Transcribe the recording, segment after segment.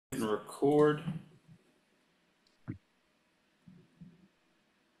record.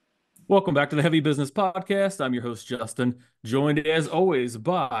 Welcome back to the Heavy Business Podcast. I'm your host, Justin, joined as always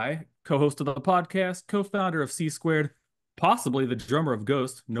by co-host of the podcast, co-founder of C Squared, possibly the drummer of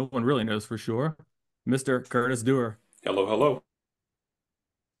Ghost. No one really knows for sure, Mr. Curtis Dewar. Hello, hello.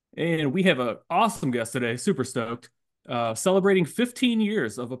 And we have an awesome guest today, super stoked, celebrating 15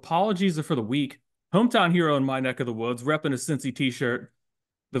 years of Apologies Are for the Weak, hometown hero in my neck of the woods, repping a Cincy t-shirt,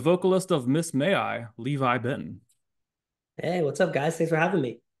 the vocalist of Miss May I, Levi Benton. Hey, what's up, guys? Thanks for having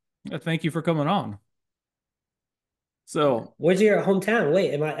me. Thank you for coming on. So, Where's your hometown?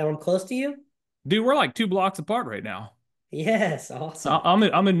 Wait, am I close to you? dude, we're like 2 blocks apart right now. Yes, I- awesome.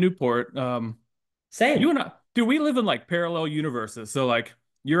 I'm in Newport. You Same. and I, dude, we live in like parallel universes. So like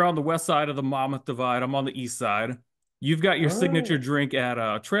you're on the west side of the Monmouth Divide. I'm on the east side. You've got your signature Oh, drink at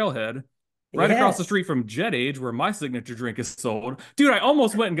Trailhead, right across the yes. street from Jet Age, where my signature drink is sold. Dude, I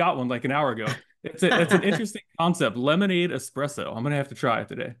almost went and got one like an hour ago. It's an interesting concept, lemonade espresso. I'm gonna have to try it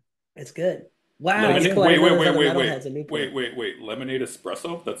today. It's good. Wow, that's Lemonade. cool. I Wait, didn't know wait, there's wait, other wait, wait, metalheads in wait, Newport. wait, wait. Lemonade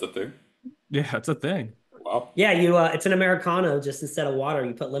espresso? That's a thing. Yeah, it's a thing. Wow. Yeah, it's an Americano, just instead of water,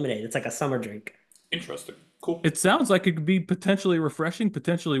 you put lemonade. It's like a summer drink. Interesting. Cool. It sounds like it could be potentially refreshing,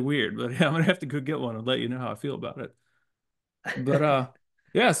 potentially weird, but yeah, I'm gonna have to go get one and let you know how I feel about it. But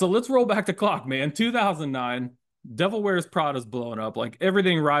yeah, so let's roll back the clock, man. 2009, Devil Wears Prada's blowing up. Like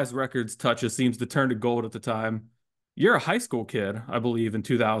everything Rise Records touches seems to turn to gold at the time. You're a high school kid, I believe, in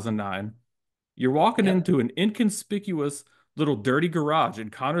 2009. You're walking Yep. into an inconspicuous little dirty garage in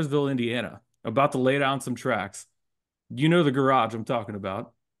Connorsville, Indiana, about to lay down some tracks. You know the garage I'm talking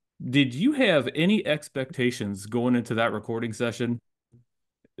about. Did you have any expectations going into that recording session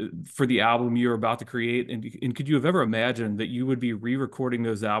for the album you're about to create? And could you have ever imagined that you would be re-recording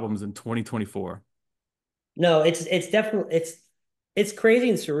those albums in 2024? No, it's definitely it's crazy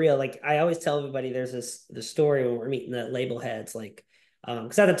and surreal. Like I always tell everybody, there's the story when we're meeting the label heads, like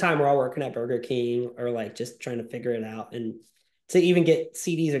because at the time we're all working at Burger King or like just trying to figure it out, and to even get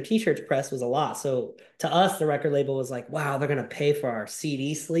CDs or T-shirts pressed was a lot. So to us, the record label was like, "Wow, they're gonna pay for our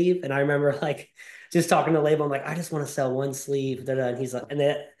CD sleeve." And I remember like just talking to the label, I'm like, "I just want to sell one sleeve." Da, da. And he's like, and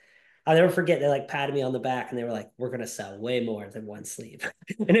then I'll never forget they like patted me on the back and they were like, "We're gonna sell way more than one sleeve."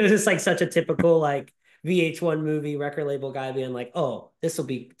 And it was just like such a typical like VH1 movie record label guy being like, "Oh, this will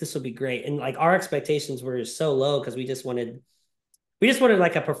be great." And like our expectations were so low because we just wanted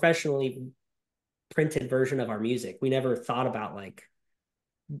like a professionally printed version of our music. We never thought about like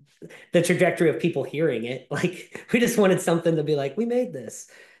the trajectory of people hearing it. Like we just wanted something to be like, "We made this."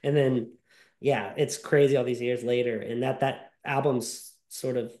 And then yeah, it's crazy all these years later and that album's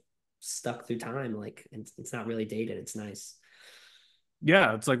sort of stuck through time. Like it's not really dated. It's nice.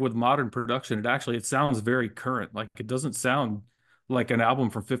 Yeah, it's like with modern production, it sounds very current. Like it doesn't sound like an album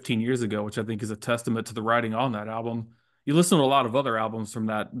from 15 years ago, which I think is a testament to the writing on that album. You listen to a lot of other albums from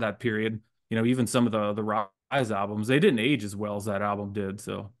that period, even some of the Rise albums, they didn't age as well as that album did.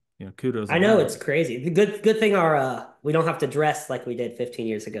 So, kudos I on know that. it's crazy. The good thing our we don't have to dress like we did 15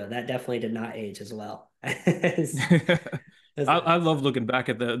 years ago. That definitely did not age as well. I love looking back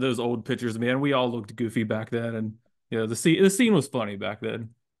at those old pictures, man. We all looked goofy back then, and the scene was funny back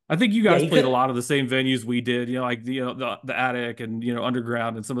then. I think you Yeah, guys you played a could. lot of the same venues we did, like the attic and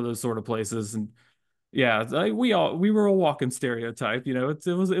underground and some of those sort of places. And yeah, it's like we were a walking stereotype. It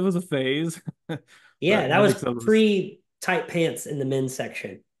was a phase, Yeah, but that I was think some of us, pre tight pants in the men's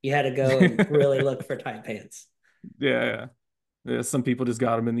section. You had to go and really look for tight pants. yeah, yeah, yeah. Some people just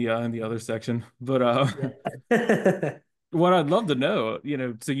got them in the other section, but Yeah. what I'd love to know,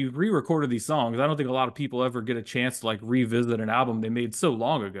 so you re-recorded these songs. I don't think a lot of people ever get a chance to like revisit an album they made so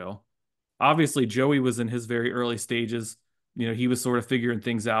long ago. Obviously, Joey was in his very early stages. He was sort of figuring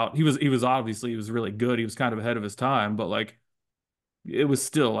things out. He was really good. He was kind of ahead of his time, but like it was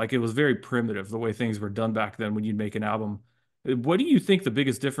still like it was very primitive the way things were done back then when you'd make an album. What do you think the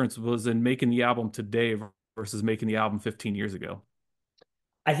biggest difference was in making the album today versus making the album 15 years ago?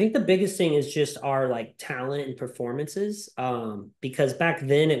 I think the biggest thing is just our like talent and performances. Because back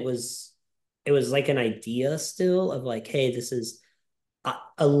then it was like an idea still of like, hey, this is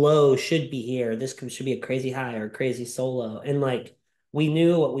a low should be here. Should be a crazy high or a crazy solo. And like we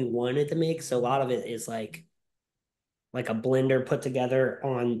knew what we wanted to make. So a lot of it is like a blender put together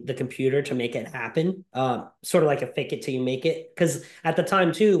on the computer to make it happen. Sort of like a fake it till you make it. Because at the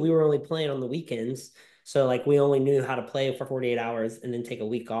time too, we were only playing on the weekends. So like we only knew how to play for 48 hours and then take a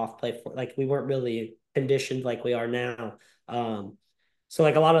week off, play for like we weren't really conditioned like we are now. So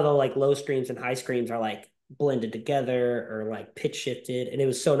like a lot of the like low screams and high screams are like blended together or like pitch shifted. And it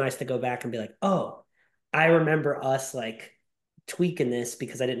was so nice to go back and be like, oh, I remember us like tweaking this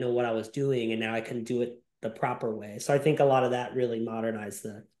because I didn't know what I was doing, and now I can do it the proper way. So I think a lot of that really modernized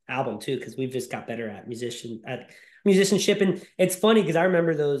the album too, because we've just got better at musicianship. And it's funny because I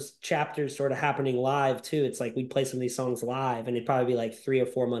remember those chapters sort of happening live too. It's like we'd play some of these songs live, and it'd probably be like 3 or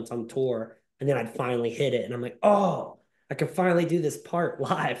 4 months on tour, and then I'd finally hit it, and I'm like, oh, I can finally do this part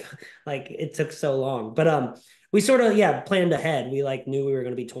live. Like it took so long, but we sort of planned ahead. We like knew we were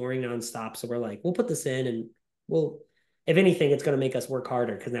going to be touring nonstop, so we're like, we'll put this in, and we'll, if anything, it's going to make us work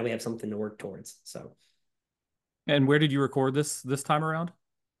harder because now we have something to work towards. So, And where did you record this time around?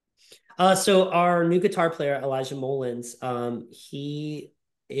 so our new guitar player Elijah Mullins, he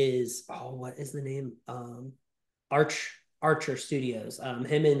is, oh, what is the name? Archer Studios.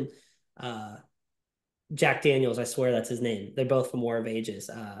 Him and uh Jack Daniels, I swear that's his name. They're both from War of Ages.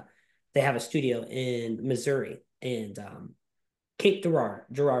 They have a studio in Missouri and Cape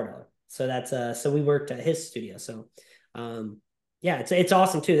Girardeau. So that's so we worked at his studio. So yeah, it's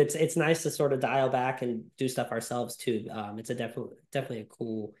awesome too. It's nice to sort of dial back and do stuff ourselves too. It's a definitely a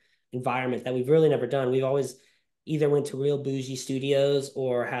cool environment that we've really never done. We've always either went to real bougie studios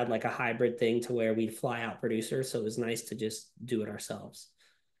or had like a hybrid thing to where we'd fly out producers. So it was nice to just do it ourselves.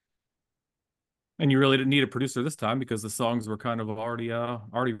 And you really didn't need a producer this time because the songs were kind of already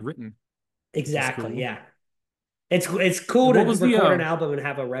written, which is Exactly. cool. Yeah. It's cool to What was the record an album and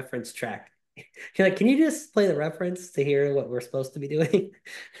have a reference track. You're like, can you just play the reference to hear what we're supposed to be doing?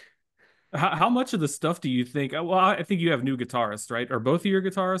 how much of the stuff do you think? Well, I think you have new guitarists, right? Are both of your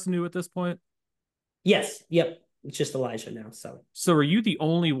guitarists new at this point? Yes. Yep. It's just Elijah now. So So are you the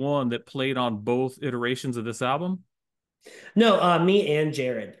only one that played on both iterations of this album? no, me and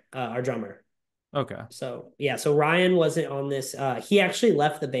Jared, our drummer. Okay. So yeah, so Ryan wasn't on this. He actually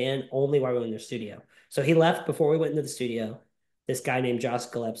left the band only while we were in the studio. So he left before we went into the studio. This guy named Josh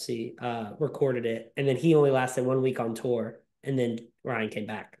Gillespie recorded it, and then he only lasted 1 week on tour, and then Ryan came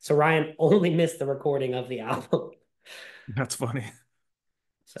back. So Ryan only missed the recording of the album. That's funny.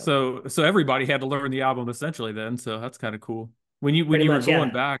 So So everybody had to learn the album essentially then, so that's kind of cool. When pretty you were much,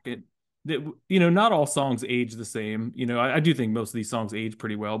 going yeah. back, not all songs age the same. I do think most of these songs age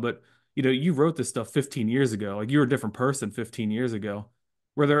pretty well, but you wrote this stuff 15 years ago. Like you were a different person 15 years ago.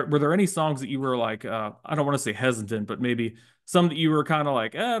 Were there any songs that you were like, I don't want to say hesitant, but maybe some that you were kind of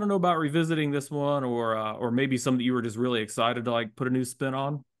like, I don't know about revisiting this one, or maybe some that you were just really excited to like put a new spin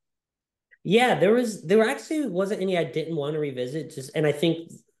on? Yeah, there actually wasn't any I didn't want to revisit. Just, and I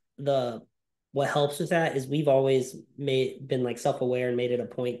think the what helps with that is we've always been like self-aware and made it a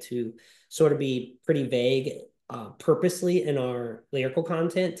point to sort of be pretty vague purposely in our lyrical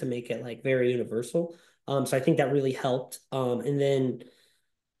content to make it like very universal. So I think that really helped. And then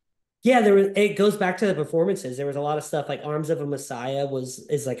yeah, it goes back to the performances. There was a lot of stuff like Arms of a Messiah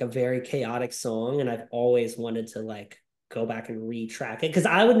is like a very chaotic song, and I've always wanted to like go back and retrack it because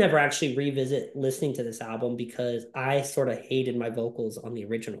I would never actually revisit listening to this album because I sort of hated my vocals on the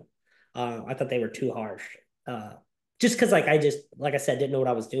original. I thought they were too harsh. Uh, just because like like I said, didn't know what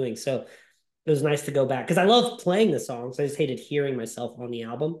I was doing. So it was nice to go back because I love playing the songs. I just hated hearing myself on the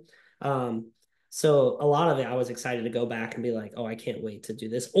album. Um, so a lot of it, I was excited to go back and be like, oh, I can't wait to do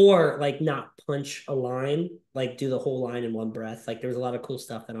this, or like not punch a line, like do the whole line in one breath. Like there's a lot of cool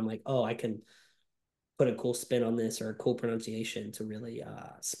stuff that I'm like, oh, I can put a cool spin on this or a cool pronunciation to really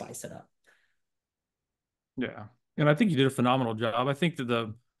spice it up. Yeah. And I think you did a phenomenal job. I think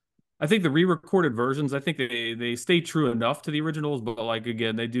the re-recorded versions, I think they stay true enough to the originals, but like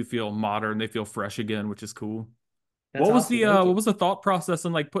again, they do feel modern, they feel fresh again, which is cool. That's awesome. Thank What you. was the thought process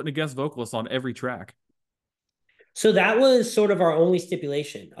in like putting a guest vocalist on every track? So that was sort of our only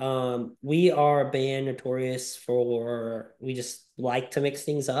stipulation. We are a band notorious for we just like to mix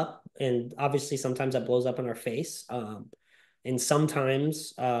things up, and obviously sometimes that blows up in our face. And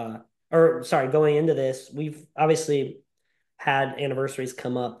sometimes, or sorry, going into this, we've obviously had anniversaries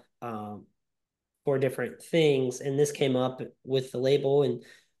come up for different things, and this came up with the label, and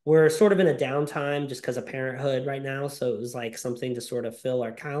we're sort of in a downtime just because of parenthood right now. So it was like something to sort of fill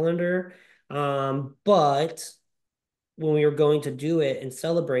our calendar. But when we were going to do it and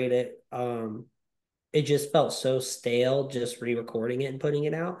celebrate it, it just felt so stale just re-recording it and putting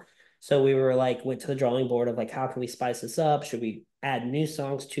it out. So we were like, went to the drawing board of like, how can we spice this up? Should we add new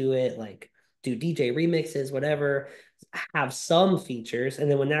songs to it? Like do DJ remixes, whatever, have some features. And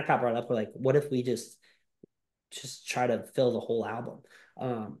then when that got brought up, we're like, what if we just try to fill the whole album?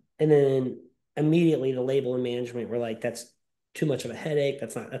 And then immediately the label and management were like, that's too much of a headache.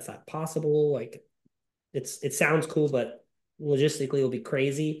 That's not possible. Like it sounds cool, but logistically it'll be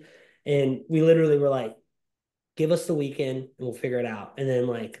crazy. And we literally were like, give us the weekend and we'll figure it out. And then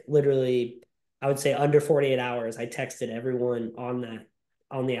like literally I would say under 48 hours, I texted everyone on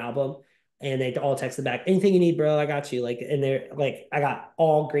the album, and they all texted back, anything you need, bro, I got you. Like, and they're like, I got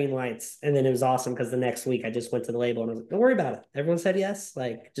all green lights. And then it was awesome because the next week I just went to the label and I was like, don't worry about it. Everyone said yes.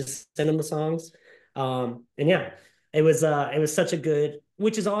 Like, just send them the songs. And yeah, it was such a good,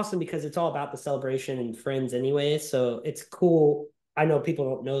 which is awesome because it's all about the celebration and friends anyway. So it's cool. I know people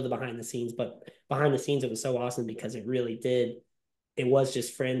don't know the behind the scenes, but behind the scenes, it was so awesome because it really did. It was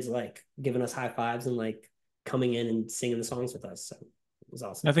just friends like giving us high fives and like coming in and singing the songs with us. So it was I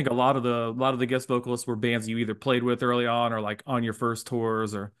awesome. think a lot of the guest vocalists were bands you either played with early on or like on your first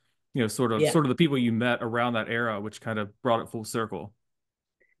tours or Yeah. sort of the people you met around that era, which kind of brought it full circle.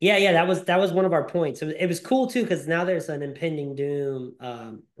 Yeah, that was one of our points. It was cool too because now there's an impending doom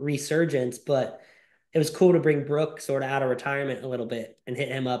resurgence, but it was cool to bring Brooke sort of out of retirement a little bit and hit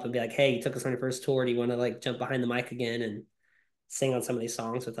him up and be like, "Hey, you took us on your first tour. Do you want to like jump behind the mic again and sing on some of these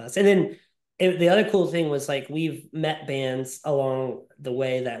songs with us?" And then the other cool thing was like we've met bands along the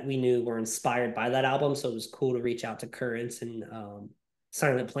way that we knew were inspired by that album, so it was cool to reach out to Currents and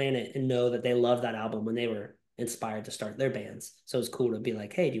Silent Planet and know that they loved that album when they were inspired to start their bands. So it was cool to be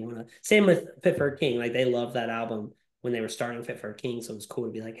like, hey, do you want to? Same with Fit for a King, like they loved that album when they were starting Fit for a King, so it was cool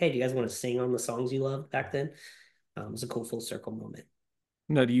to be like, hey, do you guys want to sing on the songs you loved back then? It was a cool full circle moment.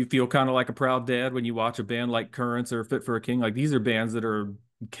 Now, do you feel kind of like a proud dad when you watch a band like Currents or Fit for a King? Like these are bands that are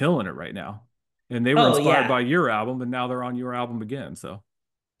killing it right now. And they were Oh inspired yeah, by your album and now they're on your album again. So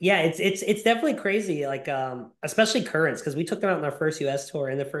yeah, it's definitely crazy. Like especially Currents because we took them out on their first US tour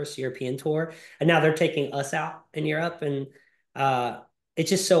and their first European tour, and now they're taking us out in Europe, and uh it's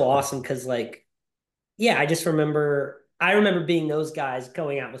just so awesome because like yeah, I remember being those guys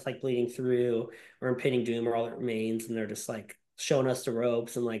going out with like Bleeding Through or Impending Doom or All That Remains, and they're just like showing us the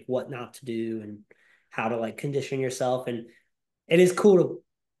ropes and like what not to do and how to like condition yourself. And it is cool to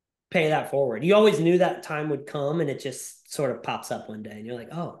pay that forward. You always knew that time would come and it just sort of pops up one day and you're like,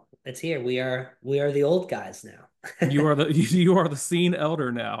 oh, it's here. We are the old guys now. you are the you are the scene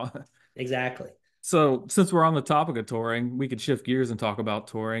elder now. Exactly. So since we're on the topic of touring, we could shift gears and talk about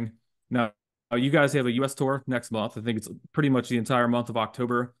touring. Now, you guys have a US tour next month. I think it's pretty much the entire month of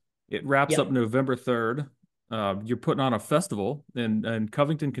October. It wraps up Yep. November 3rd. You're putting on a festival in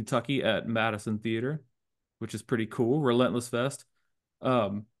Covington, Kentucky at Madison Theater, which is pretty cool. Relentless Fest.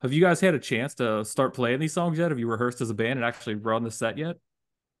 Have you guys had a chance to start playing these songs yet? Have you rehearsed as a band and actually run the set yet?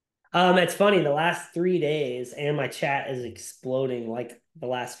 It's funny, the last 3 days, and my chat is exploding like the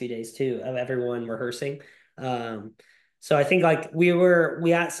last few days too, of everyone rehearsing. Um, so I think like we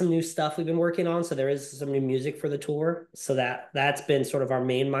got some new stuff we've been working on. So there is some new music for the tour. So that's been sort of our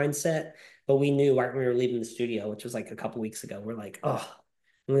main mindset. But we knew right when we were leaving the studio, which was like a couple weeks ago, we're like, oh,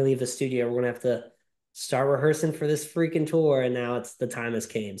 when we leave the studio, we're gonna have to start rehearsing for this freaking tour. And now it's the time has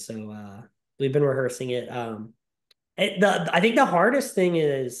came. So we've been rehearsing it. I think the hardest thing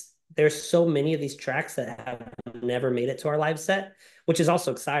is there's so many of these tracks that have never made it to our live set, which is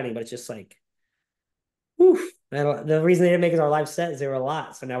also exciting, but it's just like, whew, the reason they didn't make it to our live set is there were a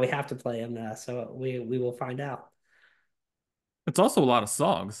lot. So now we have to play them. So we will find out. It's also a lot of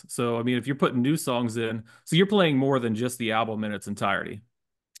songs. So, I mean, if you're putting new songs in, so you're playing more than just the album in its entirety.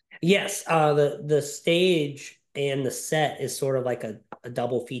 Yes, the stage and the set is sort of like a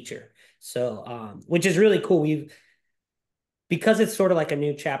double feature. So which is really cool. We've because it's sort of like a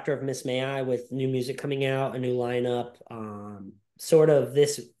new chapter of Miss May I with new music coming out, a new lineup. Sort of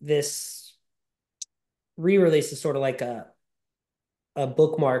this re-release is sort of like a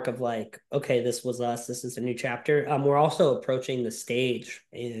bookmark of like, okay, this was us. This is a new chapter. We're also approaching the stage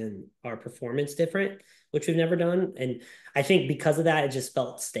and our performance different, which we've never done. And I think because of that, it just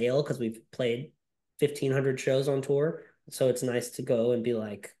felt stale because we've played 1,500 shows on tour. So it's nice to go and be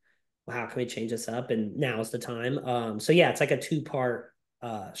like, well, how can we change this up? And now's the time. So yeah, it's like a two-part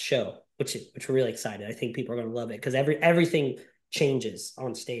show, which we're really excited. I think people are gonna love it because everything changes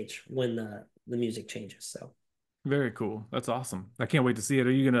on stage when the music changes. So Very cool. That's awesome. I can't wait to see it.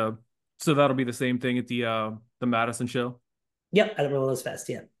 Are you gonna, so that'll be the same thing at the Madison show? yep, at Relentless Fest.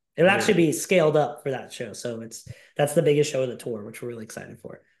 Yeah, it'll Very actually be cool. scaled up for that show. So that's the biggest show of the tour, which we're really excited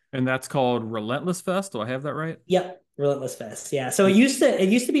for. And that's called Relentless Fest. Do I have that right? Yep, Relentless Fest. Yeah. So it used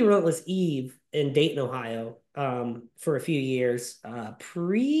to be Relentless Eve in Dayton, Ohio, for a few years,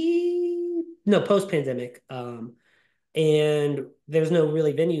 pre no post pandemic. And there's no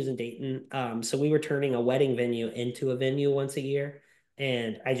really venues in Dayton. So we were turning a wedding venue into a venue once a year.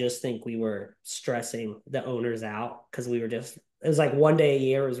 And I just think we were stressing the owners out because it was like one day a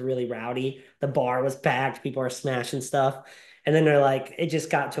year, it was really rowdy. The bar was packed, people are smashing stuff. And then they're like, it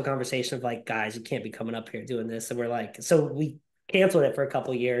just got to a conversation of like, guys, you can't be coming up here doing this. And we're like, so we canceled it for a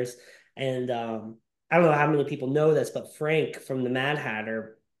couple of years. And I don't know how many people know this, but Frank from the Mad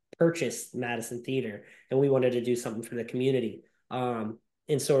Hatter purchased Madison Theater, and we wanted to do something for the community.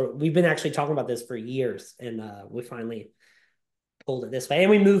 And so we've been actually talking about this for years, and we finally pulled it this way.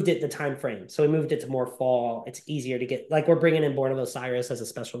 And we moved it the time frame. So we moved it to more fall. It's easier to get, like, we're bringing in Born of Osiris as a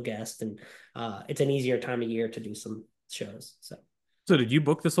special guest, and it's an easier time of year to do some shows. So So did you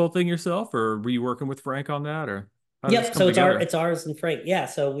book this whole thing yourself, or were you working with Frank on that, or how did this yep, come so together? it's ours and Frank. Yeah,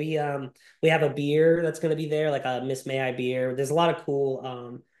 so we have a beer that's gonna be there, like a Miss May I beer. There's a lot of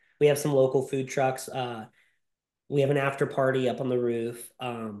cool we have some local food trucks. We have an after party up on the roof.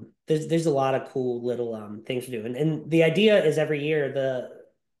 There's a lot of cool little things to do. And the idea is every year the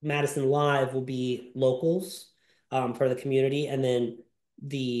Madison Live will be locals for the community, and then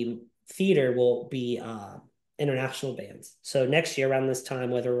the theater will be international bands. So next year around this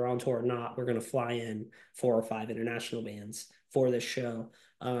time, whether we're on tour or not, we're gonna fly in 4 or 5 international bands for this show,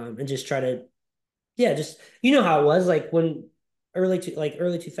 and just try to, yeah, just, you know how it was like when early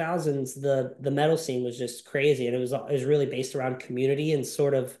 2000s, the metal scene was just crazy, and it was really based around community, and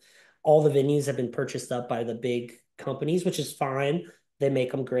sort of all the venues have been purchased up by the big companies, which is fine. They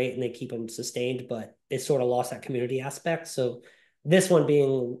make them great and they keep them sustained, but it sort of lost that community aspect. So this one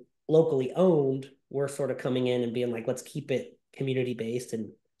being locally owned, we're sort of coming in and being like, let's keep it community based and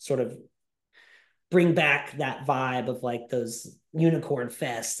sort of bring back that vibe of like those unicorn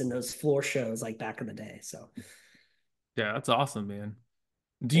fests and those floor shows like back in the day. So Yeah, that's awesome, man.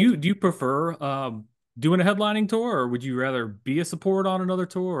 Do thank you you. do you prefer doing a headlining tour, or would you rather be a support on another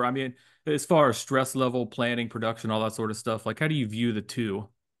tour? I mean, as far as stress level, planning, production, all that sort of stuff, like how do you view the two?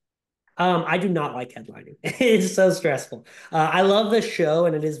 I do not like headlining. It's so stressful. I love the show,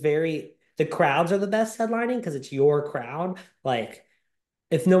 and it is very, the crowds are the best headlining because it's your crowd. Like,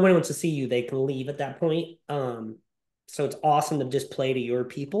 if no one wants to see you, they can leave at that point. So it's awesome to just play to your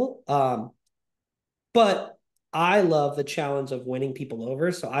people. But I love the challenge of winning people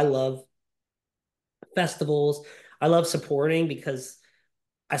over. So I love festivals. I love supporting because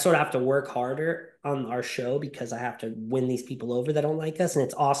I sort of have to work harder on our show because I have to win these people over that don't like us. And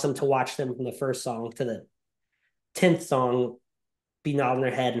it's awesome to watch them from the first song to the 10th song be nodding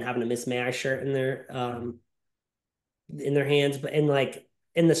their head and having a Miss May I shirt in their hands. But in like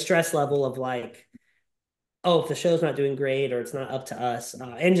in the stress level of like, oh, if the show's not doing great or it's not up to us,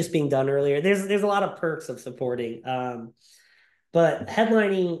 and just being done earlier, there's a lot of perks of supporting. But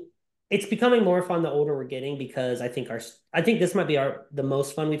headlining, it's becoming more fun the older we're getting because I think this might be our the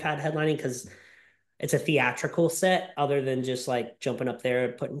most fun we've had headlining because it's a theatrical set other than just like jumping up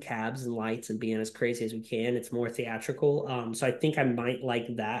there, putting cabs and lights and being as crazy as we can. It's more theatrical. So I think I might like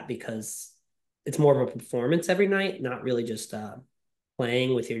that because it's more of a performance every night, not really just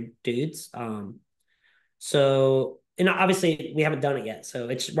playing with your dudes. So, and obviously we haven't done it yet. So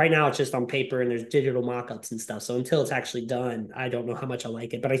it's right now it's just on paper and there's digital mock-ups and stuff. So until it's actually done, I don't know how much I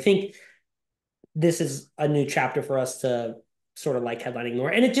like it. But I think this is a new chapter for us to sort of like headlining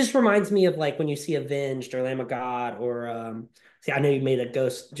more. And it just reminds me of like when you see Avenged or Lamb of God or see, I know you made a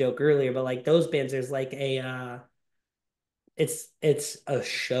ghost joke earlier, but like those bands, there's like a it's a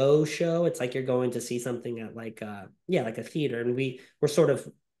show. It's like you're going to see something at like yeah, like a theater. And we're sort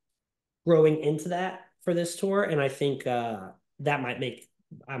of growing into that for this tour. And I think that might make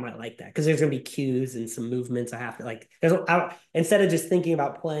I might like that because there's gonna be cues and some movements I have to like. Instead of just thinking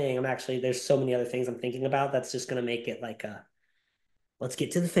about playing, I'm actually there's so many other things I'm thinking about that's just gonna make it like a let's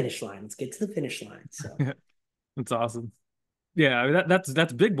get to the finish line. Let's get to the finish line. So That's awesome. Yeah, I mean,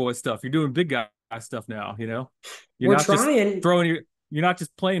 that's big boy stuff. You're doing big guy stuff now, you know? You're we're not just trying. throwing your you're not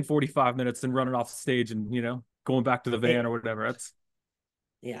just playing 45 minutes and running off the stage and, going back to the van or It, whatever.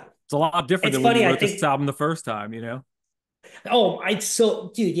 yeah, It's a lot different it's than when you funny. I wrote this think album the first time, you know? oh, I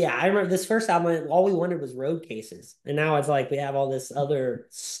so dude, yeah, I remember this first album. All we wanted was road cases, and now it's like we have all this other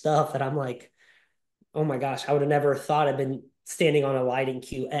stuff that I'm like, oh my gosh, I would have never thought I'd been standing on a lighting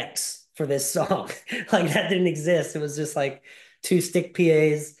queue X for this song. Like that didn't exist. It was just like two stick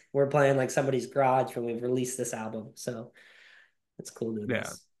PAs. We're playing like somebody's garage when we released this album. So it's cool doing Yeah.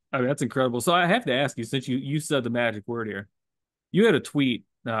 this. I mean, that's incredible. So I have to ask you, since you said the magic word here, you had a tweet,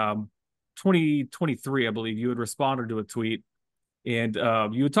 2023, I believe you had responded to a tweet, and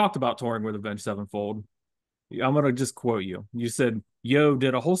you had talked about touring with Avenged Sevenfold. I'm gonna just quote you. You said, "Yo,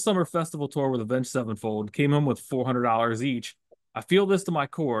 did a whole summer festival tour with Avenged Sevenfold. Came home with $400 each. I feel this to my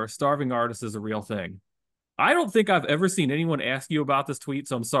core. Starving artist is a real thing." I don't think I've ever seen anyone ask you about this tweet,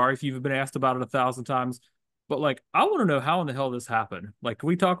 so I'm sorry if you've been asked about it 1,000 times. But like, I want to know how in the hell this happened. Like, can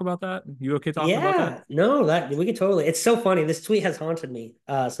we talk about that? You okay talking about that? Yeah, no, that we could totally. It's so funny. This tweet has haunted me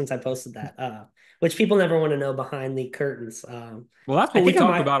since I posted that. Which people never want to know behind the curtains. Well, that's I what we think I talk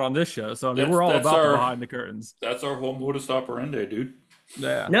might. about on this show. So I mean, That's we're all that's about the our behind the curtains. that's our whole modus operandi, dude.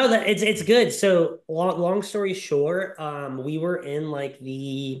 Yeah. No, that it's good. So long story short, we were in like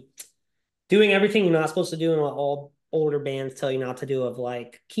the doing everything you're not supposed to do and what all older bands tell you not to do of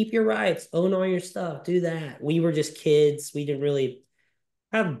like keep your rights, own all your stuff, do that. We were just kids. We didn't really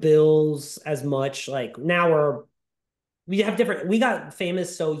have bills as much. Like now we have different we got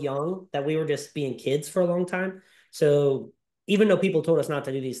famous so young that we were just being kids for a long time. So even though people told us not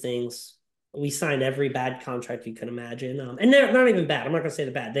to do these things, we signed every bad contract you can imagine. And they're not even bad. I'm not gonna say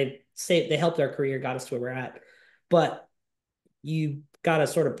they're bad. They helped our career, got us to where we're at. But you gotta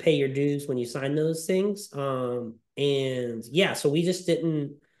sort of pay your dues when you sign those things. And yeah, so we just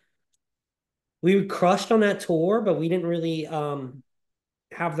didn't we were crushed on that tour, but we didn't really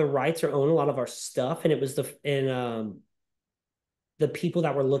have the rights or own a lot of our stuff. And it was the people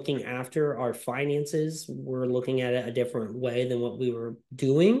that were looking after our finances were looking at it a different way than what we were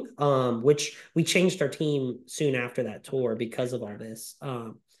doing, which we changed our team soon after that tour because of all this.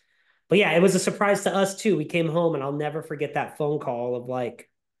 But yeah, it was a surprise to us too. We came home and I'll never forget that phone call of like,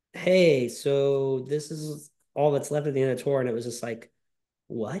 hey, so this is all that's left at the end of the tour. And it was just like,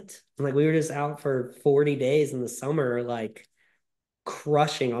 what? Like we were just out for 40 days in the summer, like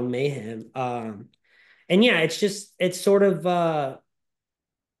crushing on Mayhem. And yeah, it's sort of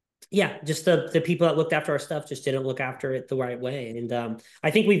yeah, just the people that looked after our stuff just didn't look after it the right way. And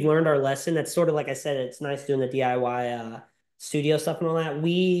I think we've learned our lesson. That's sort of like I said, it's nice doing the DIY studio stuff and all that.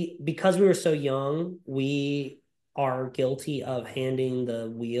 Because we were so young, we are guilty of handing the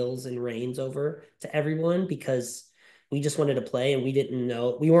wheels and reins over to everyone because we just wanted to play and we didn't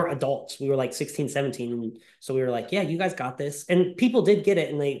know. We weren't adults. We were like 16, 17. So we were like, yeah, you guys got this. And people did get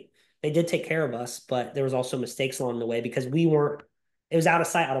it and they did take care of us, but there was also mistakes along the way because we weren't it was out of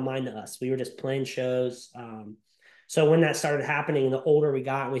sight, out of mind to us. We were just playing shows. So when that started happening, the older we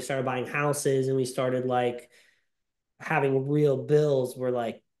got, and we started buying houses and we started like having real bills, we're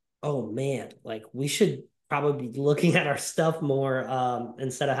like, oh man, like we should probably be looking at our stuff more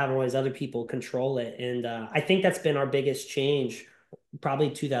instead of having all these other people control it. And I think that's been our biggest change, probably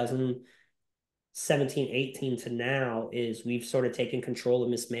 2017, 18 to now, is we've sort of taken control of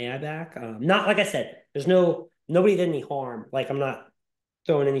Miss May I back. Not like I said, nobody did any harm. Like I'm not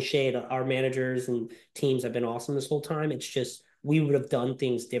throwing any shade. Our managers and teams have been awesome this whole time. It's just we would have done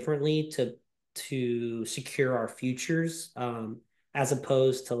things differently to secure our futures, as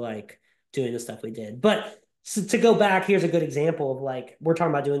opposed to like doing the stuff we did. But so to go back, here's a good example of like we're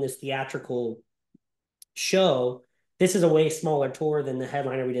talking about doing this theatrical show. This is a way smaller tour than the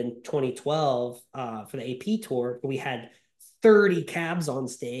headliner we did in 2012 for the AP tour. We had 30 cabs on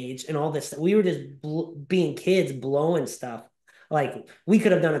stage and all this. We were just being kids blowing stuff. Like we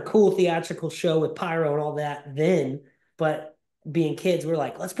could have done a cool theatrical show with pyro and all that then, but being kids, we're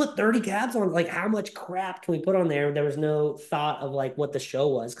like, let's put 30 cabs on. Like, how much crap can we put on there? There was no thought of like what the show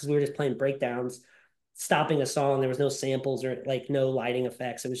was because we were just playing breakdowns, stopping a song. There was no samples or like no lighting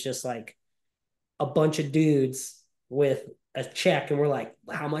effects. It was just like a bunch of dudes with a check, and we're like,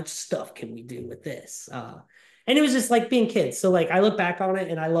 how much stuff can we do with this? And it was just like being kids. So like I look back on it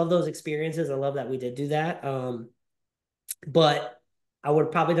and I love those experiences. I love that we did do that. But I would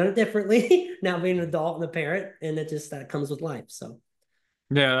have probably done it differently now being an adult and a parent, and it just that comes with life. So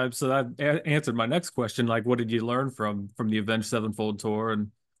Yeah, so that answered my next question. Like, what did you learn from the Avenged Sevenfold tour, and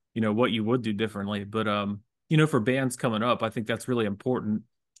what you would do differently? But for bands coming up, I think that's really important.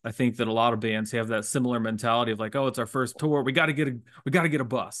 I think that a lot of bands have that similar mentality of like, oh, it's our first tour, we got to get a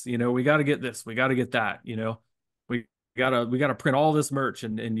bus, we got to get this, we got to get that, we we gotta print all this merch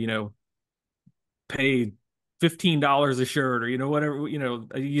and pay $15 a shirt or whatever.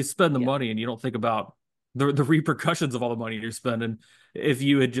 You spend the yeah, money and you don't think about the repercussions of all the money you're spending. If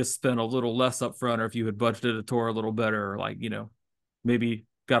you had just spent a little less up front, or if you had budgeted a tour a little better, or like maybe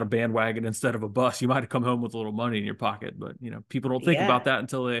got a bandwagon instead of a bus, you might have come home with a little money in your pocket. But people don't think about yeah. that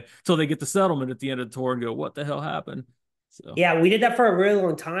until they get the settlement at the end of the tour and go, what the hell happened? So Yeah, we did that for a really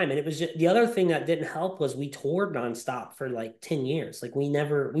long time. And it was just the other thing that didn't help was we toured nonstop for like 10 years. Like we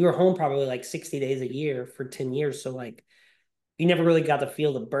were home probably like 60 days a year for 10 years. So like you never really got to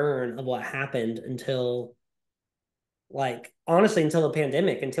feel the burn of what happened until like honestly until the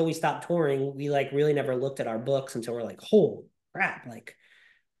pandemic, until we stopped touring. We like really never looked at our books until we're like, holy crap, like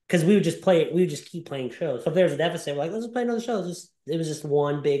because we would just keep playing shows. So if there's a deficit, we're like, let's just play another show. It was just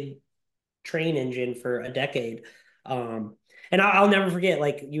one big train engine for a decade. And I'll never forget,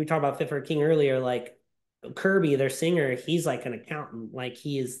 like you were talking about Fit for a King earlier, like Kirby, their singer, he's like an accountant. Like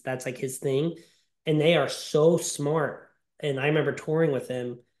that's like his thing. And they are so smart. And I remember touring with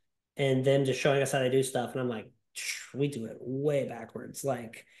him and them just showing us how they do stuff. And I'm like, we do it way backwards.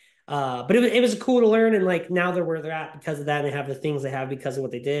 Like, but it was cool to learn. And like now they're where they're at because of that. And they have the things they have because of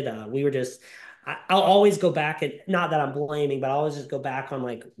what they did. We were just, I'll always go back and not that I'm blaming, but I'll always just go back on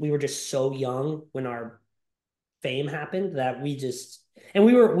like, we were just so young when our fame happened that we just, and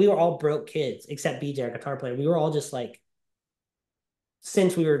we were all broke kids except BJ, our guitar player. We were all just like,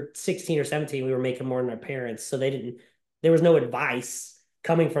 since we were 16 or 17, we were making more than our parents. So there was no advice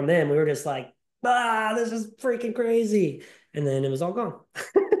coming from them. We were just like, this is freaking crazy. And then it was all gone.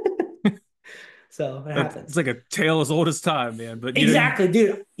 So it It's happens. like a tale as old as time, man. But Exactly,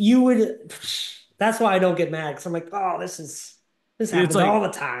 dude. That's why I don't get mad because I'm like, oh, this it's happens like all the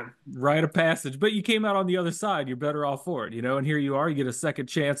time. rite of passage. But you came out on the other side. You're better off for it, And here you are. You get a second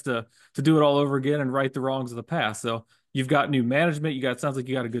chance to do it all over again and right the wrongs of the past. So you've got new management. Sounds like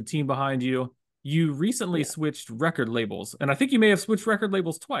you got a good team behind you. You recently Yeah. switched record labels, and I think you may have switched record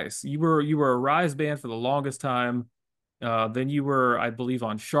labels twice. You were a Rise band for the longest time. Then you were, I believe,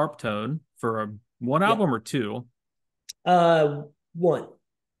 on Sharp Tone for one Yeah. album or two. One.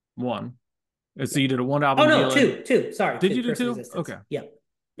 One. And so Yeah. you did a one Oh album no, deal. And two. Sorry, did two. you do Curse of two? Existence. Okay. Yeah.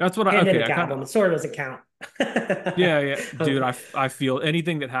 That's what I okay. Pandemic I kind album. of It sort of doesn't count. yeah, yeah. Dude, Okay. I feel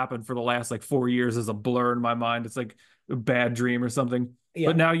anything that happened for the last like 4 years is a blur in my mind. It's like a bad dream or something. But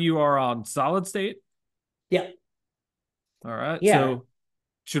Yeah. now you are on Solid State. Yeah. All right. Yeah. So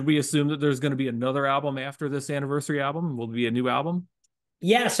should we assume that there's going to be another album after this anniversary album? Will it be a new album?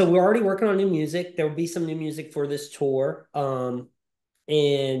 Yeah. So we're already working on new music. There will be some new music for this tour.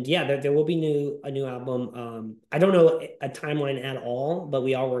 And yeah, there will be a new album. I don't know a timeline at all, but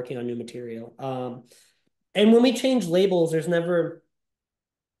we are working on new material. And when we change labels, there's never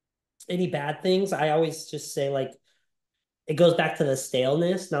any bad things. I always just say like it goes back to the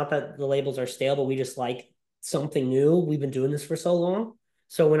staleness. Not that the labels are stale, but we just like something new. We've been doing this for so long.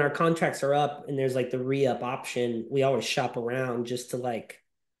 So when our contracts are up and there's like the re-up option, we always shop around just to like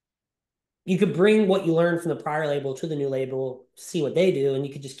you could bring what you learned from the prior label to the new label, see what they do, and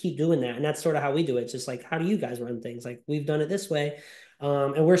you could just keep doing that. And that's sort of how we do it. It's just like, how do you guys run things? Like we've done it this way.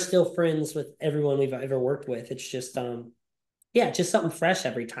 And we're still friends with everyone we've ever worked with. It's just yeah, just something fresh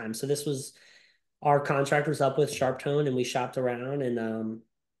every time. So this was our contract was up with Sharp Tone and we shopped around and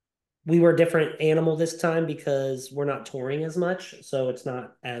we were a different animal this time because we're not touring as much. So it's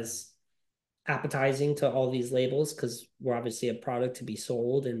not as appetizing to all these labels because we're obviously a product to be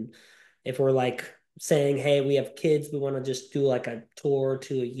sold. And if we're like saying, hey, we have kids, we want to just do like a tour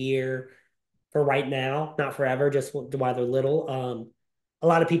to a year for right now, not forever, just while they're little. A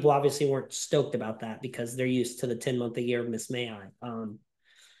lot of people obviously weren't stoked about that because they're used to the 10-month a year of Miss May I.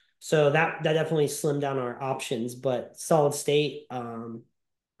 So that definitely slimmed down our options, but Solid State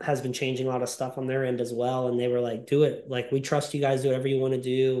has been changing a lot of stuff on their end as well. And they were like, do it. Like, we trust you guys, do whatever you want to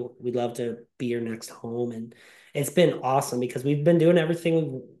do. We'd love to be your next home. And it's been awesome because we've been doing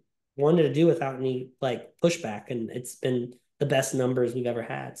everything we wanted to do without any like pushback. And it's been the best numbers we've ever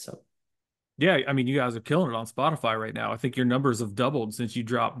had. So Yeah, I mean, you guys are killing it on Spotify right now. I think your numbers have doubled since you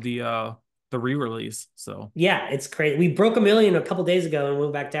dropped the re-release. So yeah, it's crazy. We broke 1 million a couple days ago and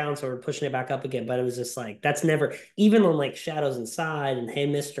went back down, so we're pushing it back up again. But it was just like that's never even on like Shadows Inside and Hey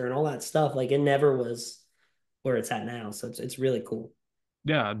Mister and all that stuff. Like it never was where it's at now. So it's really cool.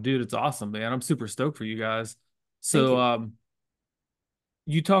 yeah, dude, it's awesome, man. I'm super stoked for you guys. Thank So you.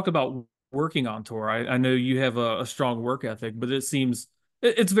 you talk about working on tour. I know you have a strong work ethic, but it seems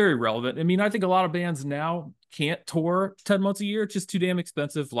it's very relevant. I mean, I think a lot of bands now can't tour 10 months a year. It's just too damn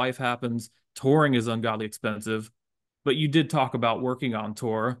expensive. Life happens. Touring is ungodly expensive. But you did talk about working on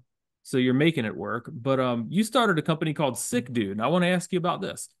tour, so you're making it work. But you started a company called Sick Dude, and I want to ask you about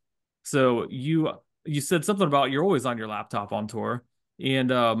this. So you said something about you're always on your laptop on tour,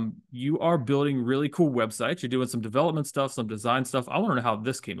 and you are building really cool websites. You're doing some development stuff, some design stuff. I want to know how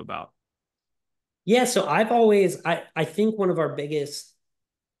this came about. Yeah, so I've always I think one of our biggest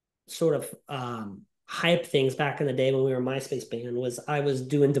sort of hype things back in the day when we were a MySpace band was I was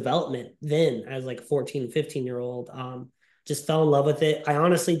doing development then as like 14, 15-year-old. Just fell in love with it. I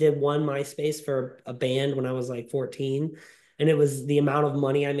honestly did one MySpace for a band when I was like 14. And it was the amount of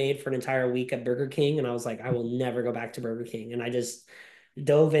money I made for an entire week at Burger King. And I was like, I will never go back to Burger King. And I just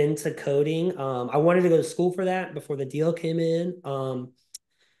dove into coding. I wanted to go to school for that before the deal came in.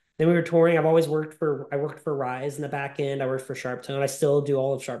 Then we were touring. I worked for Rise in the back end. I worked for Sharptone. I still do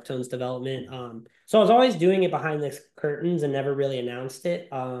all of Sharptone's development. So I was always doing it behind the curtains and never really announced it.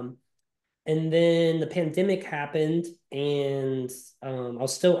 And then the pandemic happened, and I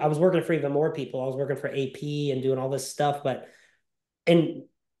was working for even more people. I was working for AP and doing all this stuff, but and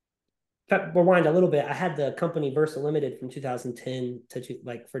rewind a little bit. I had the company Versa Limited from 2010 to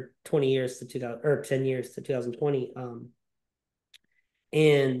like for 20 years to 2000 or 10 years to 2020.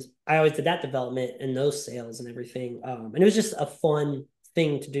 And I always did that development and those sales and everything. And it was just a fun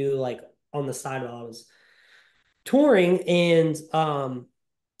thing to do like on the side while I was touring. And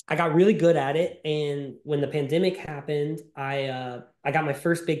I got really good at it. And when the pandemic happened, I got my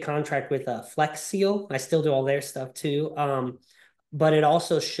first big contract with Flex Seal. I still do all their stuff too. But it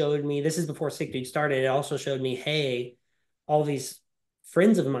also showed me, this is before Sick Dude started, it also showed me, hey, all these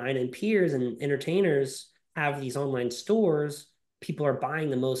friends of mine and peers and entertainers have these online stores. People are buying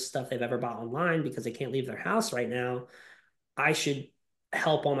the most stuff they've ever bought online because they can't leave their house right now. I should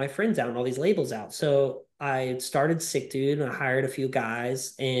help all my friends out and all these labels out. So I started Sick Dude and I hired a few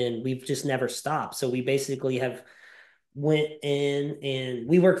guys and we've just never stopped. So we basically have went in and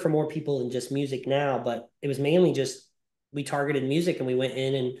we work for more people than just music now, but it was mainly just we targeted music and we went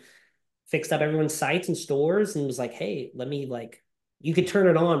in and fixed up everyone's sites and stores and was like, hey, let me like you could turn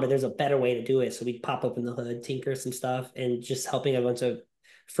it on, but there's a better way to do it. So we pop open the hood, tinker some stuff, and just helping a bunch of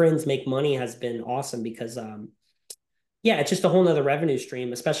friends make money has been awesome because yeah, it's just a whole nother revenue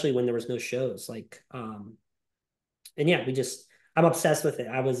stream, especially when there was no shows. Like and yeah, we just I'm obsessed with it.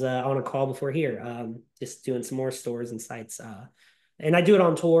 I was on a call before here, just doing some more stores and sites. And I do it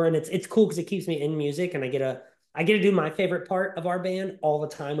on tour, and it's cool because it keeps me in music, and I get to do my favorite part of our band all the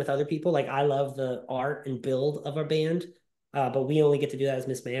time with other people. Like I love the art and build of our band, but we only get to do that as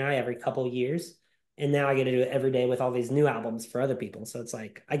Miss May I every couple of years. And now I get to do it every day with all these new albums for other people. So it's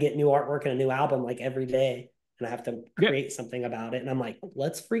like I get new artwork and a new album like every day, and I have to Yeah, create something about it. And I'm like,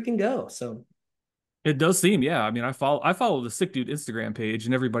 let's freaking go. So it does seem, yeah. I mean, I follow the Sick Dude Instagram page,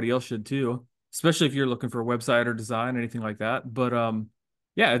 and everybody else should too, especially if you're looking for a website or design, anything like that. But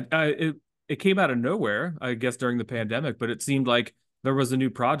yeah, it came out of nowhere, I guess, during the pandemic. But it seemed like there was a new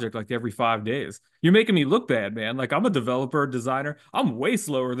project like every 5 days. You're making me look bad, man. Like I'm a developer, designer. I'm way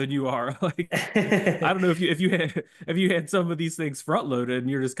slower than you are. Like I don't know if you had some of these things front loaded and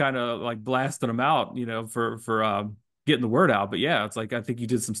you're just kind of like blasting them out, for getting the word out. But yeah, it's like I think you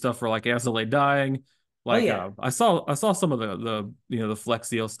did some stuff for like SLA Dying. oh Like yeah. I saw some of the Flex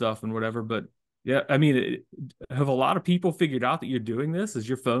Seal stuff and whatever. But yeah, I mean, have a lot of people figured out that you're doing this? Is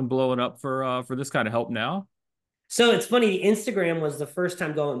your phone blowing up for this kind of help now? So it's funny, Instagram was the first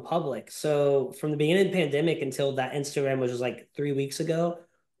time going public. So from the beginning of the pandemic until that Instagram was just like 3 weeks ago,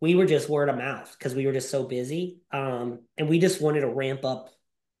 we were just word of mouth because we were just so busy. And we just wanted to ramp up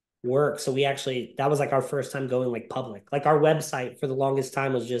work. So we actually that was like our first time going like public. Like our website for the longest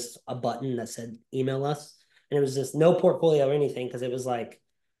time was just a button that said email us. And it was just no portfolio or anything because it was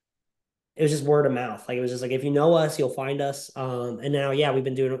just word of mouth. Like it was just like if you know us, you'll find us. And now, yeah, we've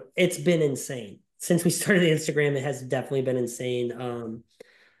been doing it's been insane. Since we started the Instagram, it has definitely been insane.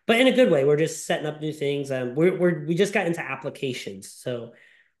 But in a good way. We're just setting up new things. We just got into applications. So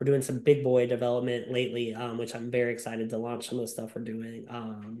we're doing some big boy development lately, which I'm very excited to launch some of the stuff we're doing.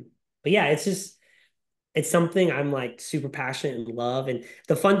 But yeah, it's something I'm like super passionate and love. And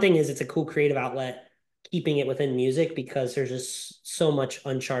the fun thing is it's a cool creative outlet, keeping it within music because there's just so much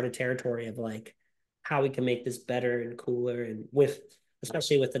uncharted territory of like how we can make this better and cooler. And with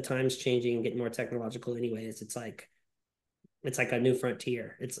especially with the times changing and getting more technological anyways, it's like a new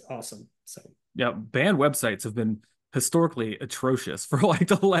frontier. It's awesome. So Yeah, band websites have been historically atrocious for like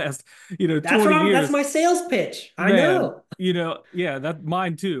the last, 20 that's years. my sales pitch. I Man, know. yeah, that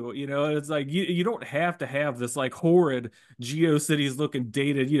mine too. It's like you don't have to have this like horrid GeoCities looking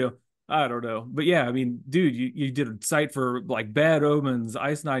dated, I don't know. But yeah, I mean, dude, you did a site for like Bad Omens,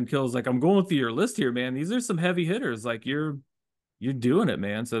 Ice Nine Kills. Like I'm going through your list here, man. These are some heavy hitters. Like you're doing it,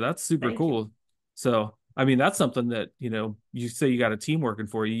 man. So that's super Thank you. cool. So, I mean, that's something that, you say you got a team working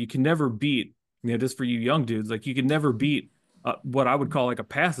for you. You can never beat, just for you young dudes, like you can never beat what I would call like a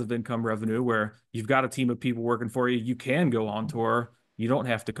passive income revenue where you've got a team of people working for you. You can go on tour. You don't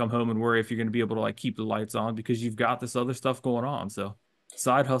have to come home and worry if you're going to be able to like keep the lights on because you've got this other stuff going on. So,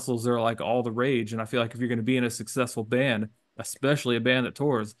 side hustles are like all the rage. And I feel like if you're going to be in a successful band, especially a band that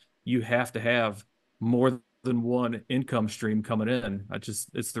tours, you have to have more than one income stream coming in.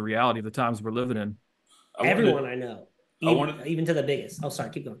 It's the reality of the times we're living in. I wanted, Everyone I know, I wanted, even to the biggest. Oh, sorry,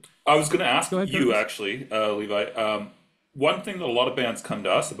 keep going. I was going to ask Go ahead, you Curtis. actually, Levi. One thing that a lot of bands come to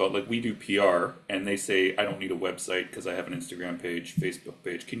us about, like we do PR, and they say, I don't need a website because I have an Instagram page, Facebook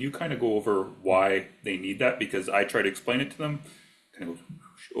page. Can you kind of go over why they need that? Because I try to explain it to them, kind of goes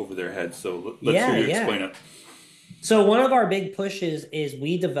over their heads. So let's hear Yeah, you yeah. explain it. So one of our big pushes is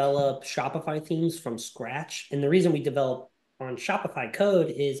we develop Shopify themes from scratch. And the reason we develop on Shopify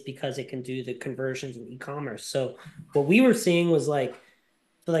code is because it can do the conversions in e-commerce. So what we were seeing was like,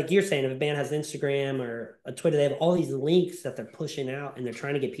 so like you're saying, if a band has Instagram or a Twitter, they have all these links that they're pushing out and they're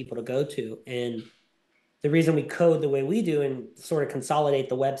trying to get people to go to. And the reason we code the way we do and sort of consolidate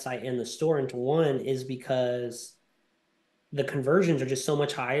the website and the store into one is because the conversions are just so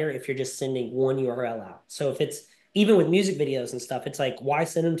much higher if you're just sending one URL out. So if it's even with music videos and stuff, it's like, why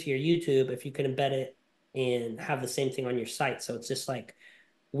send them to your YouTube if you can embed it and have the same thing on your site? So it's just like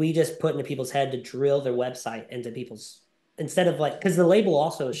we just put into people's head to drill their website into people's instead of like because the label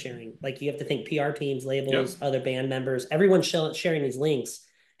also is sharing. Like you have to think PR teams, Yep. labels, other band members, everyone's sharing these links.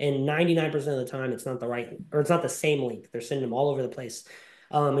 And 99% of the time, it's not the right or it's not the same link. They're sending them all over the place.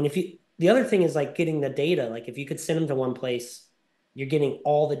 And if you, the other thing is like getting the data. Like if you could send them to one place, you're getting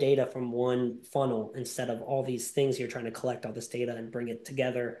all the data from one funnel instead of all these things you're trying to collect all this data and bring it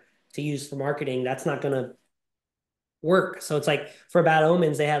together to use for marketing. That's not going to work. So it's like for Bad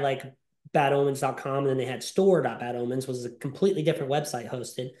Omens, they had like badomens.com and then they had store.badomens was a completely different website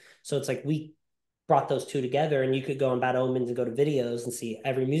hosted. So it's like we brought those two together and you could go on Bad Omens and go to videos and see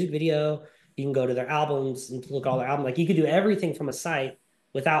every music video. You can go to their albums and look at all their albums. Like you could do everything from a site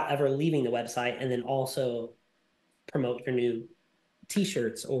without ever leaving the website and then also promote your new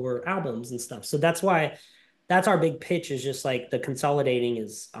t-shirts or albums and stuff. So that's why that's our big pitch is just like the consolidating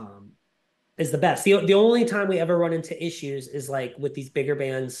is the best. The only time we ever run into issues is like with these bigger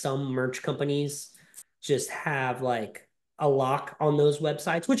bands, some merch companies just have like a lock on those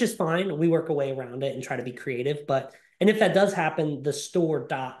websites, which is fine. We work a way around it and try to be creative. But and if that does happen, the store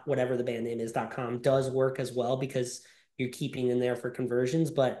dot whatever the band name is.com does work as well because you're keeping in there for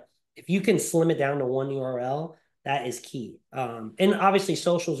conversions. But if you can slim it down to one URL, that is key. And obviously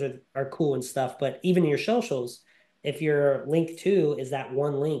socials are cool and stuff, but even your socials, if your link to is that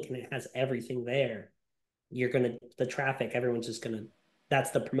one link and it has everything there, you're gonna the traffic, everyone's just gonna that's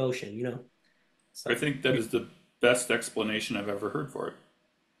the promotion, you know? I So think that is the best explanation I've ever heard for it.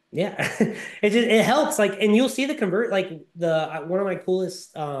 yeah. It helps like and you'll see the convert like the one of my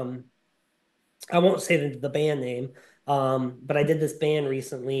coolest I won't say the band name, but I did this band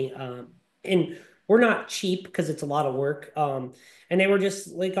recently, and we're not cheap because it's a lot of work. And they were just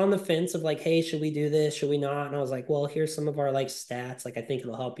like on the fence of like, hey, should we do this? Should we not? And I was like, well, here's some of our like stats. Like, I think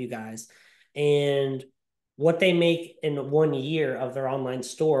it'll help you guys. And what they make in 1 year of their online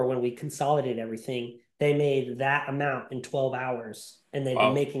store when we consolidate everything, they made that amount in 12 hours. And they've been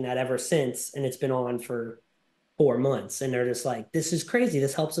Wow. making that ever since. And it's been on for 4 months and they're just like, this is crazy.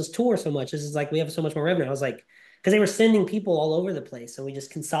 This helps us tour so much. This is like, we have so much more revenue. I was like, because they were sending people all over the place. And we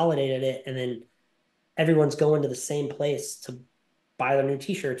just consolidated it. And then everyone's going to the same place to buy their new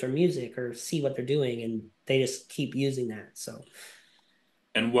t-shirts or music or see what they're doing. And they just keep using that. So,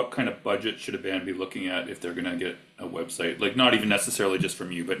 And what kind of budget should a band be looking at if they're going to get a website? Like, not even necessarily just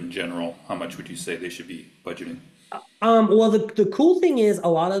from you, but in general, how much would you say they should be budgeting? well, the cool thing is a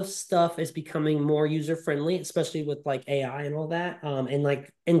lot of stuff is becoming more user friendly, especially with like AI and all that. And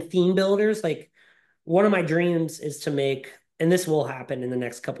like in theme builders, like one of my dreams is to make, and this will happen in the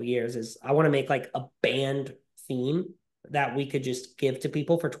next couple of years, is I want to make like a band theme that we could just give to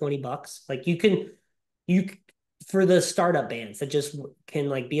people for $20. Like you for the startup bands that just can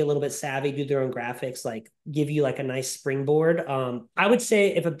like be a little bit savvy, do their own graphics, like give you like a nice springboard. I would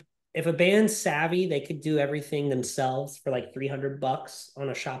say if a band's savvy, they could do everything themselves for like $300 on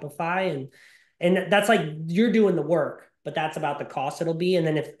a Shopify, and that's like you're doing the work, but that's about the cost it'll be. And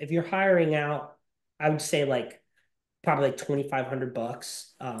then if you're hiring out, I would say like probably like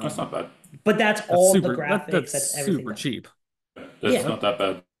 $2,500. That's not bad. But that's That's all the super. graphics, That's that's everything super done. cheap. That's Yeah, not that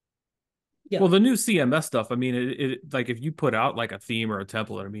bad. yeah, Well, the new CMS stuff, I mean, it like if you put out like a theme or a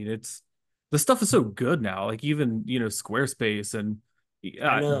template, I mean, it's the stuff is so good now. Like even, Squarespace and I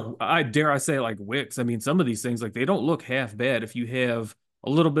I, know. I dare I say like Wix. I mean, some of these things like they don't look half bad if you have a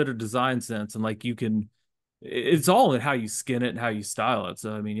little bit of design sense and like you can it's all in how you skin it and how you style it.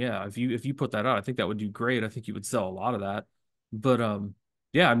 So I mean, yeah, if you put that out, I think that would do great. I think you would sell a lot of that. But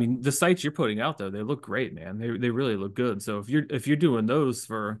yeah, I mean, the sites you're putting out though, they look great, man. They really look good. So if you're doing those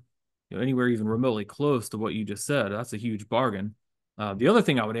for anywhere even remotely close to what you just said, that's a huge bargain. The other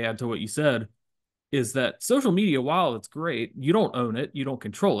thing I would add to what you said is that social media, while it's great, you don't own it, you don't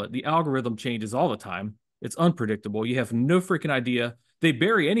control it. The algorithm changes all the time. It's unpredictable. You have no freaking idea. They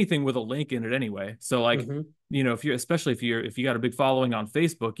bury anything with a link in it anyway. So like, Hmm. if you're especially if you got a big following on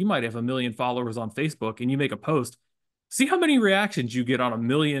Facebook, you might have 1 million followers on Facebook and you make a post. See how many reactions you get on 1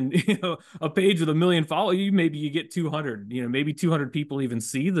 million, a page with 1 million followers. Maybe you get 200, maybe 200 people even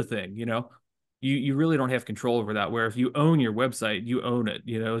see the thing. you really don't have control over that. Where if you own your website, you own it.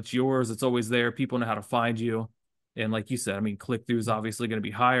 You know, it's yours. It's always there. People know how to find you. And like you said, I mean, click through is obviously going to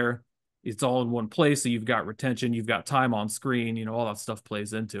be higher. It's all in one place. So you've got retention, you've got time on screen, you know, all that stuff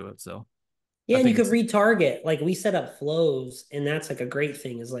plays into it. So Yeah, I and you think could it's, retarget. Like we set up flows, and that's like a great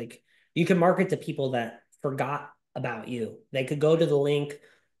thing is like you can market to people that forgot about you. They could go to the link,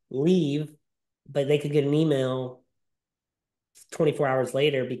 leave, but they could get an email 24 hours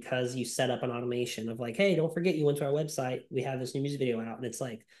later because you set up an automation of like, hey, don't forget you went to our website. We have this new music video out. And it's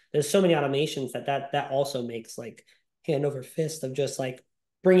like there's so many automations that also makes like hand over fist of just like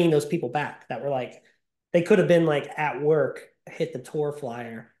bringing those people back that were like they could have been like at work, hit the tour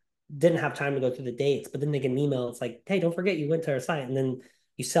flyer, didn't have time to go through the dates, but then they get an email. It's like, hey, don't forget you went to our site. And then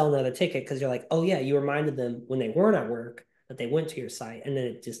you sell another ticket because you're like, oh yeah, you reminded them when they weren't at work that they went to your site, and then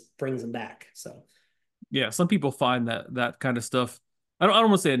it just brings them back. So yeah, some people find that kind of stuff. I don't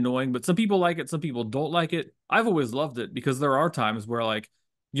want to say annoying, but some people like it, some people don't like it. I've always loved it because there are times where like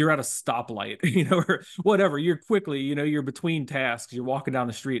you're at a stoplight, you know, or whatever. You're quickly, you know, you're between tasks, you're walking down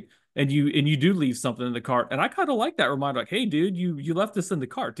the street and you do leave something in the cart. And I kind of like that reminder, like, hey, dude, you left this in the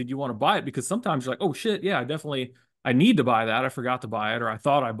cart. Did you want to buy it? Because sometimes you're like, oh shit, yeah, I need to buy that. I forgot to buy it, or I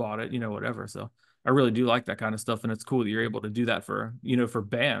thought I bought it, you know, whatever. So I really do like that kind of stuff. And it's cool that you're able to do that for, you know, for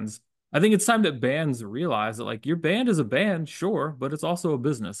bands. I think it's time that bands realize that like your band is a band, sure, but it's also a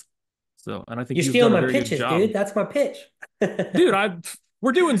business. So, and I think you're you've stealing done a my very good pitches, job. dude. That's my pitch. Dude,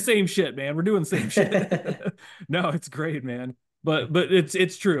 we're doing the same shit, man. We're doing the same shit. No, it's great, man. But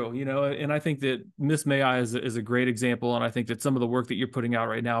it's true, you know, and I think that Miss May I is a great example, and I think that some of the work that you're putting out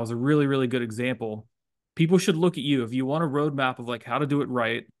right now is a really, really good example. People should look at you if you want a roadmap of like how to do it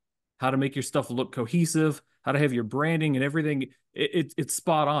right, how to make your stuff look cohesive, how to have your branding and everything. It's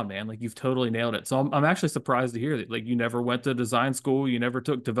spot on, man. Like you've totally nailed it. So I'm actually surprised to hear that like you never went to design school, you never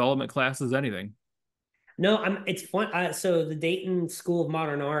took development classes, anything. No, it's fun. So the Dayton School of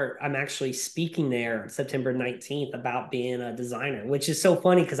Modern Art, I'm actually speaking there September 19th about being a designer, which is so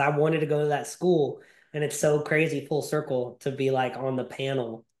funny because I wanted to go to that school, and it's so crazy full circle to be like on the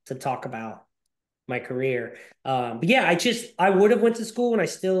panel to talk about my career. But yeah, I would have went to school, and I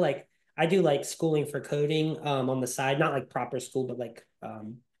still like I do like schooling for coding on the side, not like proper school, but like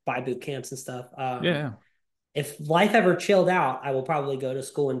by boot camps and stuff. Yeah. If life ever chilled out, I will probably go to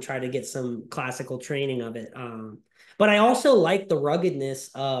school and try to get some classical training of it. But I also like the ruggedness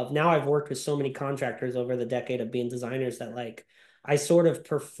of now I've worked with so many contractors over the decade of being designers that like I sort of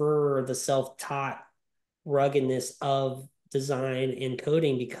prefer the self-taught ruggedness of design and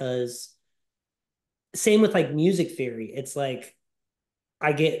coding because same with like music theory. It's like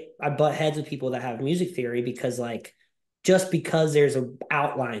I butt heads with people that have music theory because like just because there's an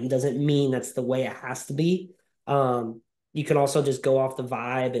outline doesn't mean that's the way it has to be. Um, you can also just go off the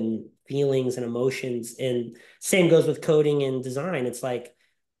vibe and feelings and emotions. And same goes with coding and design. It's like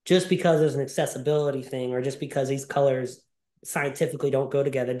just because there's an accessibility thing or just because these colors scientifically don't go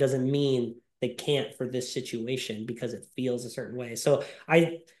together doesn't mean they can't for this situation because it feels a certain way. So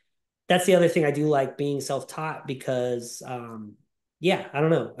I that's the other thing I do like being self-taught because yeah, I don't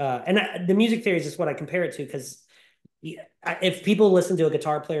know. The music theory is just what I compare it to because if people listen to a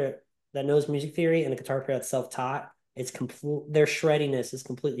guitar player that knows music theory and a guitar player that's self-taught, it's complete their shreddiness is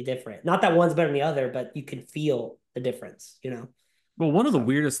completely different. Not that one's better than the other, but you can feel the difference, you know. Well, one of the So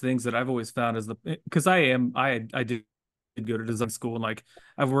weirdest things that I've always found is because I did go to design school and like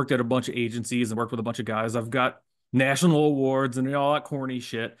I've worked at a bunch of agencies and worked with a bunch of guys. I've got national awards and all that corny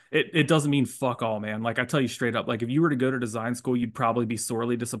shit. It doesn't mean fuck all, man. Like I tell you straight up, like if you were to go to design school, you'd probably be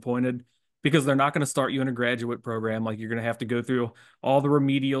sorely disappointed because they're not going to start you in a graduate program. Like you're going to have to go through all the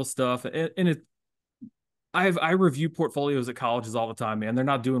remedial stuff. And I review portfolios at colleges all the time, man. They're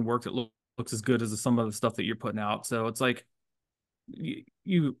not doing work that looks as good as some of the stuff that you're putting out. So it's like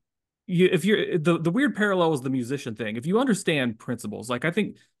you if you're the weird parallel is the musician thing. If you understand principles, like I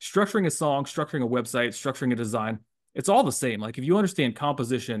think structuring a song, structuring a website, structuring a design, it's all the same. Like if you understand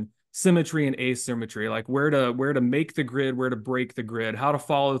composition, symmetry and asymmetry, like where to make the grid, where to break the grid, how to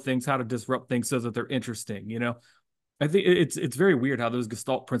follow things, how to disrupt things so that they're interesting, you know. I think it's very weird how those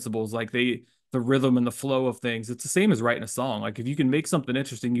Gestalt principles, like the rhythm and the flow of things, it's the same as writing a song. Like if you can make something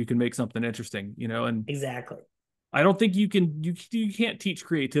interesting, you can make something interesting, you know. And exactly. I don't think you can't teach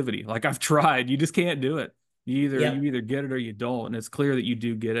creativity. Like I've tried, you just can't do it. You Yep. either get it or you don't, and it's clear that you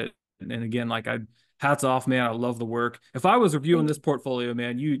do get it. And again, like I hats off, man. I love the work. If I was reviewing Thank this portfolio,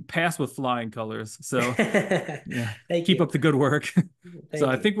 man, you pass with flying colors. you. So yeah, Thank keep you. up the good work. So Thank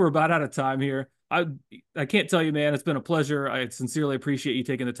I you. think we're about out of time here. I can't tell you, man. It's been a pleasure. I sincerely appreciate you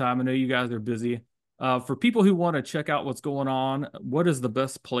taking the time. I know you guys are busy. For people who want to check out what's going on, what is the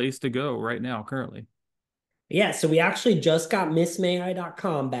best place to go right now currently? Yeah, so we actually just got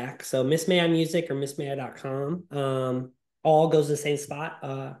missmai.com back. So Miss May Music or missmai.com. All goes to the same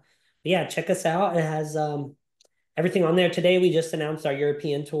spot. Yeah, check us out. It has everything on there. Today we just announced our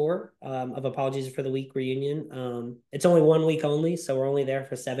European tour of Apologies for the Week reunion. It's only 1 week only, so we're only there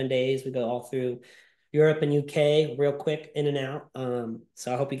for 7 days. We go all through Europe and UK real quick, in and out.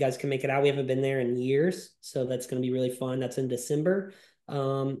 So I hope you guys can make it out. We haven't been there in years, so that's going to be really fun. That's in December.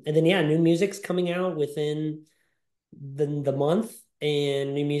 And then yeah, new music's coming out within the month,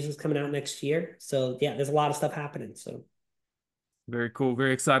 and new music's coming out next year. So yeah, there's a lot of stuff happening. So Very cool.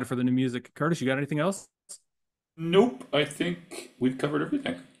 Very excited for the new music. Curtis, you got anything else? Nope, I think we've covered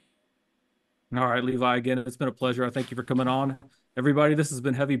everything. All right, Levi, again, it's been a pleasure. I thank you for coming on. Everybody, this has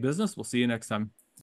been Heavy Business. We'll see you next time.